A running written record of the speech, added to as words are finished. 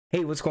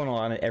Hey, what's going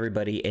on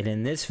everybody? And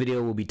in this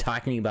video we'll be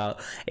talking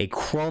about a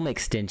Chrome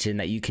extension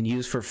that you can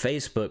use for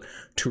Facebook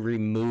to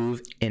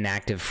remove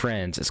inactive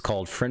friends. It's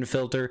called Friend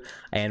Filter,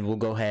 and we'll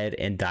go ahead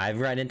and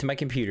dive right into my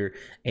computer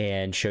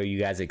and show you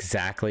guys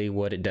exactly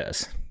what it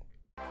does.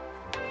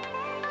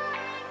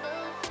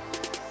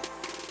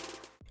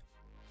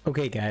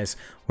 Okay guys,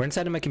 we're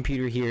inside of my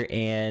computer here,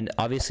 and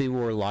obviously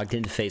we're logged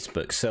into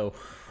Facebook. So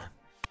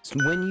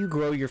when you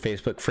grow your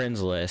Facebook friends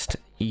list,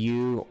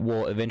 you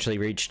will eventually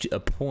reach a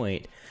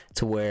point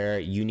to where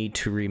you need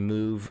to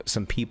remove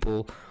some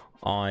people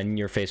on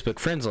your Facebook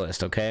friends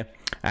list. Okay,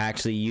 I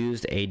actually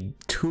used a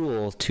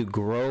tool to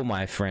grow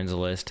my friends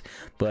list,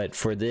 but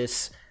for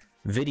this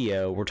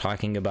video we're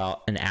talking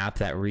about an app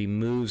that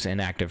removes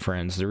inactive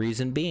friends. The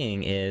reason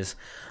being is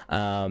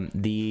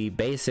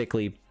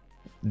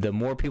the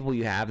more people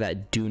you have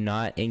that do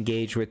not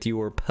engage with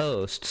your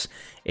posts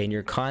and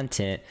your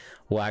content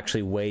will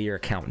actually weigh your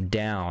account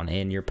down,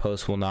 and your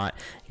posts will not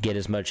get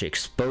as much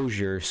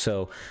exposure.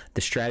 So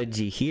the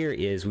strategy here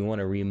is we want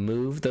to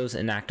remove those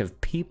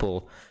inactive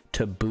people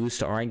to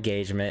boost our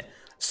engagement,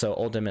 so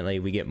ultimately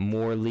we get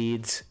more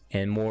leads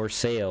and more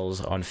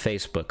sales on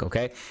Facebook.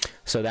 Okay,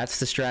 so that's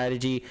the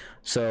strategy.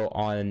 So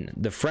on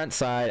the front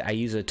side, I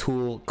use a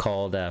tool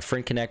called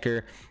Friend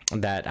Connector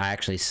that I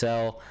actually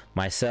sell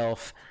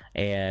myself,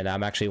 and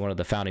I'm actually one of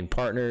the founding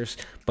partners.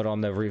 But on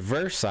the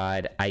reverse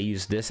side, I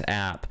use this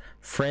app,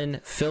 Friend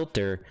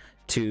Filter,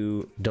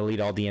 to delete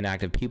all the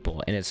inactive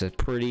people, and it's a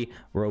pretty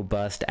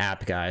robust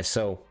app, guys.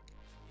 So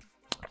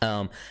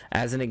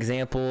as an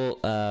example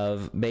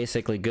of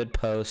basically good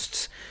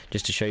posts,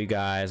 just to show you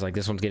guys, like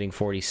this one's getting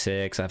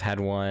 46. I've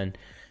had one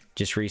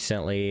just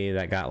recently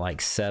that got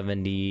like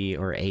 70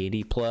 or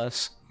 80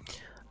 plus.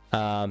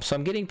 So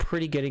I'm getting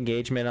pretty good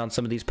engagement on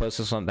some of these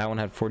posts. That one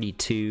had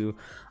 42.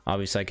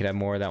 Obviously I could have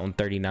more. That one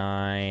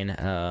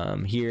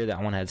 39. Here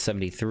that one had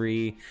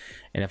 73,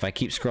 and if I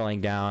keep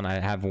scrolling down, I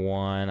have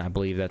one, I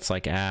believe that's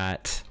like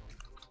at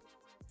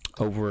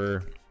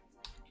over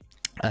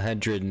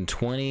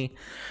 120.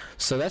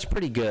 So that's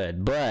pretty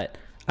good, but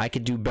I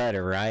could do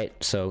better, right?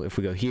 So if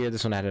we go here,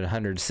 this one had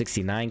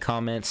 169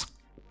 comments.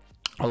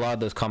 A lot of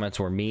those comments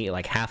were me,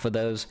 like half of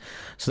those.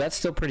 So that's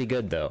still pretty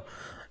good though.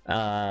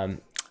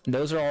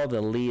 Those are all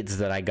the leads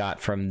that I got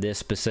from this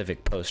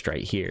specific post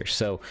right here.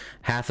 So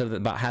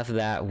about half of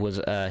that was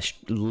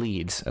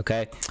leads.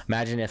 Okay,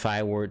 imagine if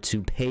I were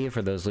to pay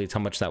for those leads, how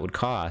much that would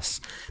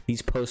cost.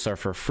 These posts are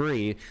for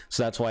free,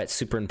 so that's why it's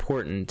super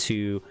important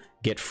to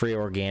get free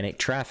organic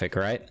traffic,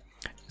 right?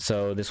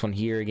 So this one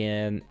here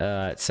again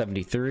at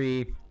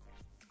 73,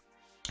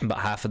 about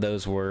half of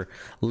those were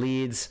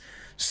leads.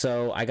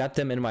 So I got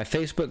them in my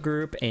Facebook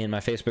group, and my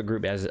Facebook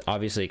group has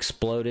obviously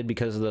exploded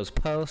because of those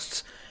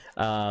posts.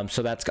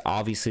 So that's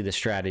obviously the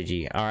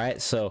strategy. All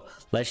right, so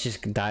let's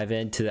just dive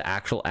into the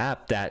actual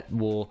app that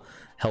will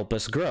help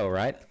us grow,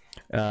 right?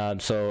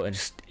 So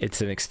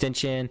it's an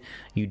extension.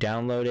 You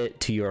download it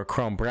to your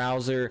Chrome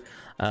browser.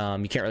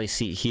 You can't really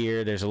see it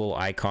here. There's a little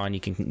icon.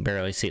 You can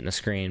barely see it in the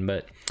screen,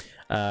 but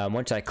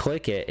once I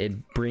click it,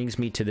 it brings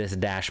me to this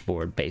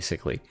dashboard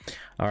basically.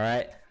 All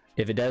right,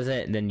 if it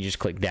doesn't, then you just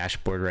click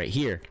dashboard right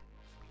here.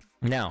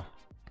 Now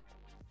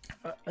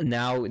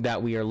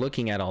that we are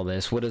looking at all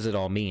this, what does it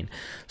all mean?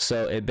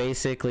 So it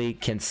basically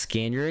can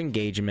scan your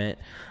engagement.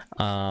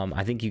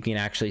 I think you can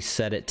actually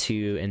set it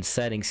to, in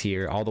settings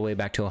here, all the way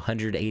back to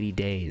 180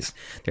 days.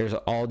 There's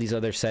all these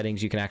other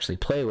settings you can actually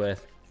play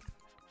with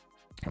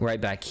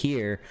right back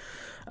here.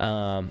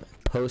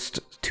 Post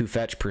to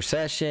fetch per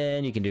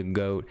session. You can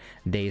go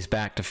days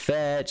back to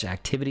fetch,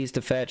 activities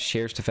to fetch,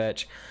 shares to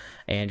fetch,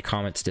 and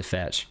comments to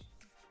fetch.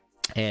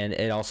 And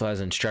it also has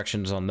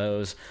instructions on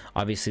those.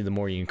 Obviously, the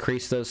more you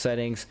increase those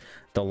settings,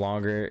 the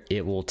longer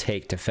it will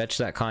take to fetch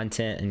that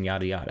content, and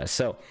yada yada.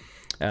 So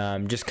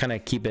just kind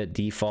of keep it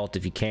default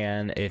if you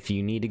can. If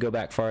you need to go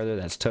back farther,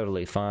 that's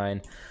totally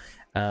fine.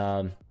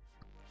 Now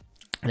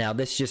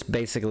this just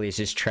basically is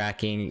just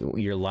tracking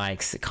your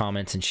likes,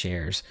 comments, and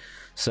shares.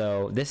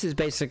 So this is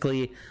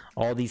basically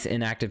all these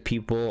inactive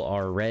people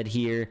are red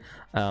here.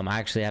 I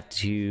actually have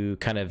to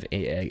kind of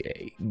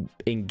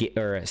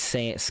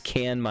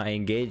scan my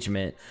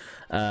engagement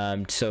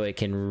so it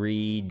can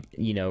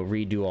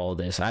redo all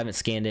this. I haven't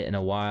scanned it in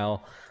a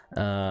while,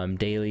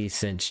 daily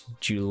since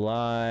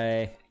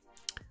July.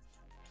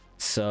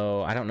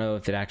 So I don't know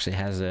if it actually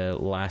has a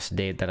last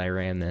date that I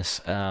ran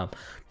this,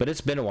 but it's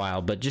been a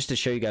while. But just to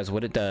show you guys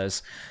what it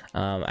does,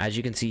 as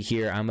you can see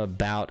here, I'm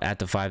about at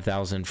the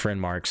 5,000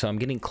 friend mark. So I'm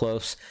getting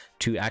close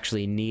to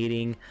actually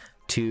needing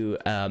to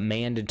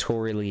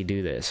mandatorily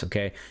do this.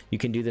 Okay, you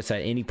can do this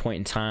at any point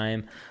in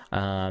time.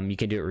 You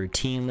can do it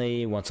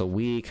routinely, once a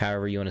week,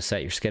 however you want to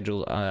set your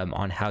schedule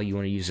on how you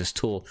want to use this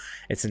tool.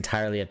 It's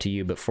entirely up to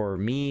you, but for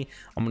me,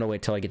 I'm gonna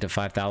wait till I get to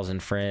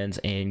 5,000 friends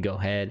and go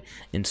ahead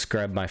and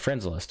scrub my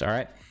friends list. All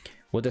right,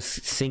 with this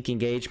sync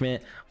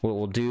engagement, what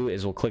we'll do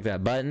is we'll click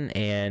that button,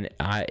 and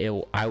I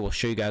will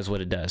show you guys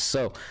what it does.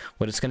 So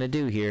what it's going to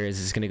do here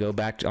is it's going to go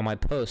back on my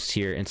posts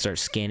here and start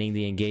scanning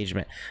the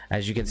engagement.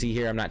 As you can see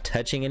here, I'm not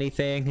touching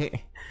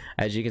anything.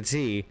 As you can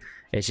see,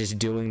 it's just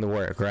doing the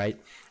work, right?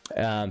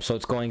 So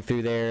it's going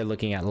through there,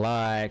 looking at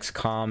likes,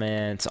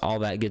 comments, all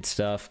that good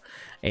stuff,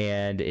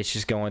 and it's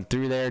just going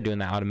through there, doing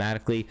that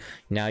automatically.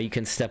 Now you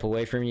can step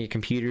away from your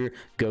computer,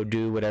 go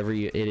do whatever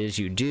it is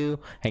you do,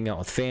 hang out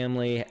with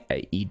family,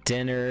 eat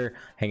dinner,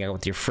 hang out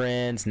with your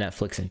friends,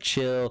 Netflix and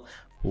chill,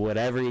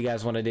 whatever you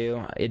guys want to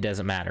do. It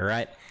doesn't matter,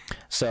 right?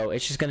 So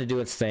it's just going to do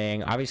its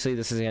thing. Obviously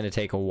this is going to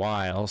take a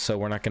while, so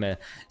we're not going to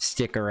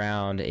stick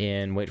around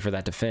and wait for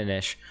that to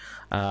finish.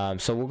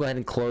 So we'll go ahead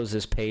and close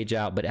this page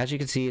out, but as you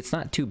can see, it's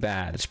not too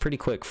bad. It's pretty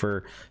quick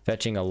for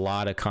fetching a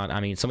lot of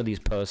I mean, some of these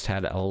posts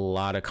had a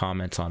lot of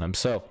comments on them,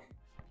 so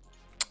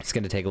it's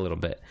going to take a little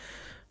bit.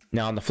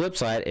 Now on the flip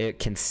side, it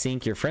can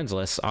sync your friends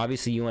list.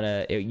 Obviously you want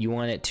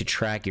it to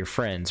track your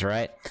friends,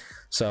 right?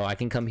 So I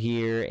can come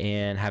here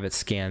and have it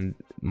scan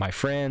my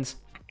friends.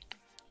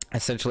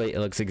 Essentially it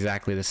looks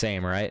exactly the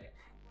same, right?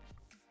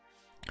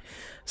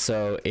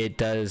 So it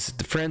does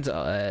the friends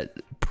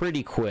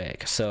pretty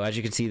quick. So as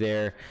you can see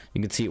there,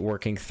 you can see it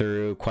working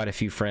through quite a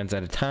few friends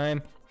at a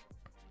time.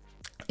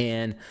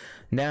 And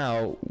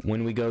now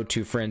when we go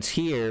to friends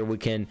here, we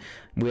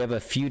have a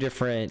few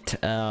different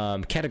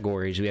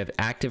categories. We have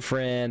active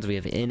friends, we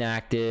have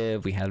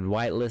inactive, we have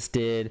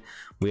whitelisted,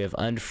 we have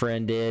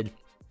unfriended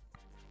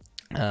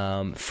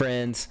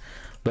friends.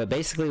 But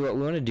basically what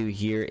we want to do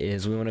here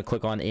is we want to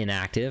click on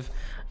inactive,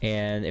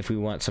 and if we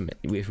want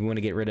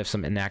to get rid of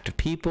some inactive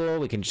people,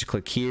 we can just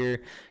click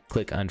here,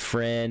 click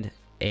unfriend,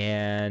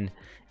 and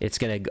it's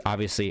going to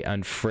obviously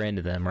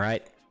unfriend them,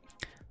 right?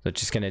 So it's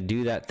just going to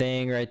do that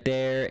thing right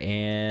there,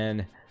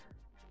 and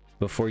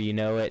before you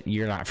know it,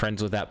 you're not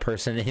friends with that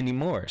person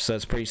anymore. So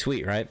it's pretty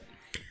sweet, right?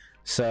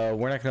 So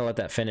we're not going to let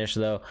that finish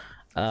though.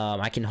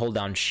 I can hold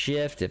down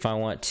shift if I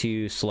want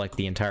to select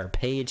the entire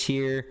page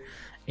here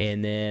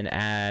and then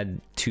add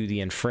to the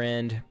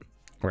unfriend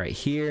right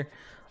here,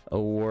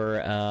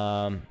 or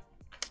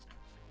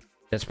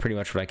that's pretty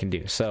much what I can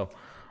do. So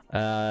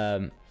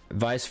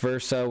vice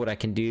versa, what I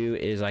can do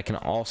is I can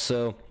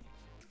also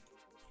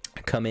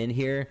come in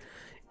here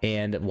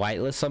and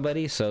whitelist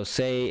somebody. So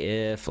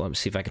say if, let me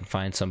see if I can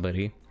find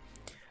somebody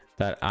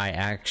that I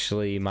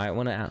actually might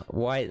want to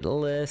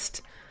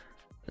whitelist.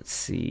 Let's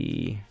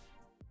see.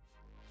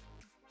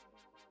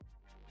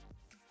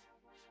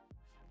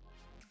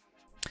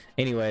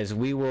 Anyways,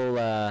 we will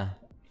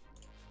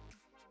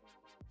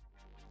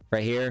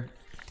right here,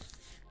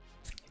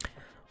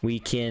 we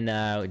can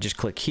just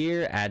click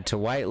here, add to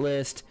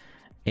whitelist,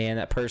 and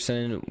that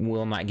person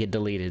will not get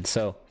deleted.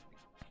 So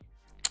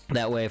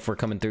that way, if we're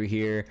coming through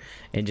here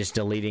and just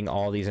deleting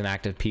all these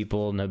inactive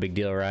people, no big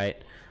deal,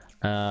 right?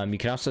 You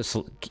can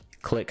also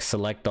click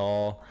select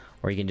all,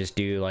 or you can just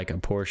do like a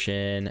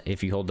portion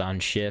if you hold down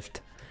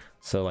shift.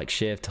 So like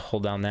shift,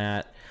 hold down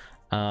that.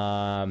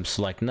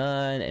 Select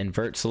none,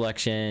 invert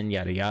selection,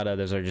 yada yada.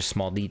 Those are just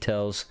small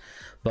details,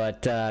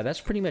 but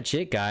that's pretty much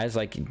it, guys.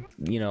 Like,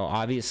 you know,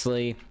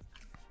 obviously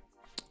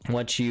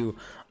once you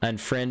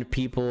unfriend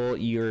people,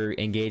 your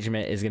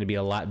engagement is going to be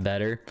a lot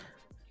better.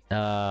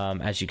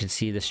 As you can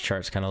see, this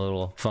chart's kind of a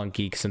little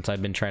funky since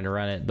I've been trying to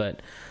run it,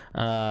 but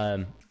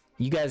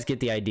you guys get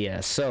the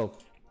idea. So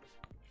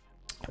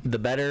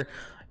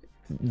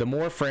the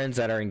more friends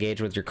that are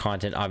engaged with your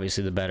content,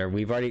 obviously the better.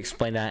 We've already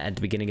explained that at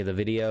the beginning of the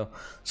video,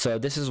 so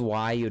this is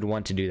why you'd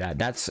want to do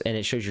that. And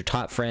it shows your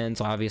top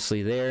friends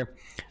obviously there.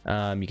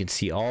 You can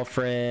see all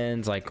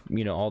friends, like,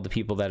 you know, all the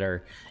people that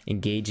are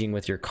engaging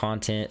with your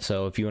content.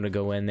 So if you want to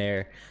go in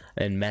there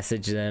and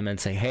message them and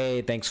say,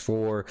 hey, thanks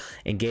for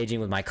engaging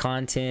with my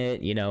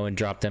content, you know, and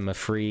drop them a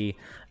free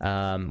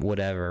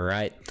whatever,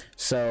 right?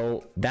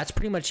 So that's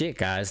pretty much it,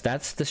 guys.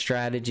 That's the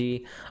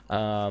strategy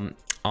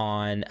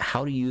on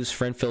how to use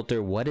friend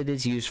filter, what it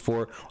is used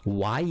for,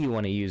 why you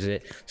want to use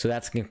it. So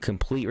that's a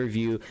complete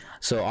review.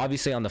 So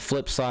obviously on the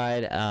flip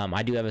side,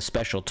 I do have a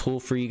special tool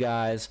for you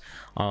guys.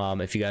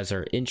 If you guys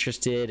are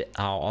interested,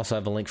 I'll also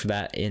have a link for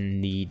that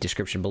in the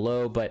description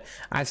below. But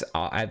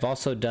I've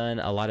also done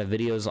a lot of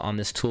videos on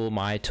this tool,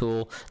 my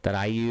tool that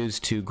I use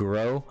to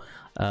grow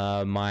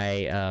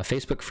my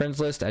Facebook friends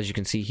list. As you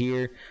can see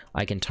here,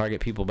 I can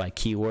target people by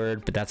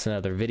keyword, but that's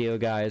another video,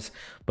 guys.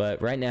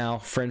 But right now,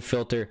 friend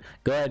filter,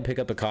 go ahead and pick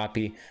up a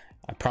copy.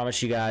 I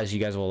promise you guys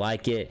will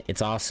like it.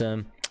 It's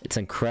awesome. It's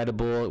an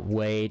incredible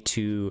way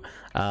to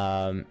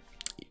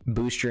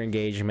boost your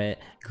engagement,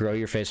 grow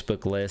your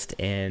Facebook list,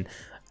 and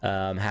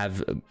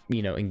have,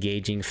 you know,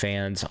 engaging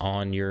fans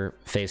on your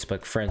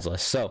Facebook friends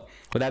list. So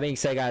with that being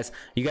said, guys,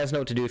 you guys know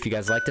what to do. If you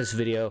guys like this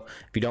video,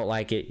 if you don't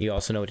like it, you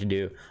also know what to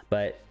do.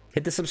 But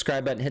hit the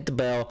subscribe button, hit the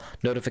bell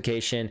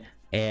notification,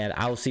 and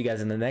I will see you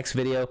guys in the next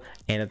video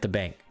and at the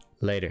bank.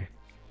 Later.